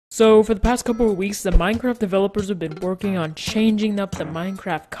So, for the past couple of weeks, the Minecraft developers have been working on changing up the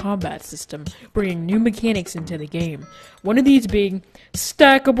Minecraft combat system, bringing new mechanics into the game. One of these being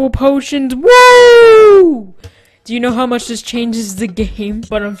stackable potions. Woo! Do you know how much this changes the game?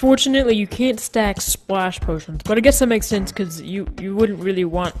 But unfortunately, you can't stack splash potions. But I guess that makes sense, because you wouldn't really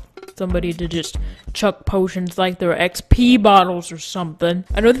want somebody to just chuck potions like they're XP bottles or something.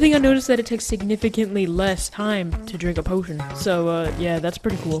 Another thing I noticed that it takes significantly less time to drink a potion. So, yeah, that's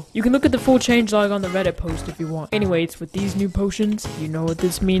pretty cool. You can look at the full changelog on the Reddit post if you want. Anyways, with these new potions, you know what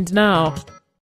this means now.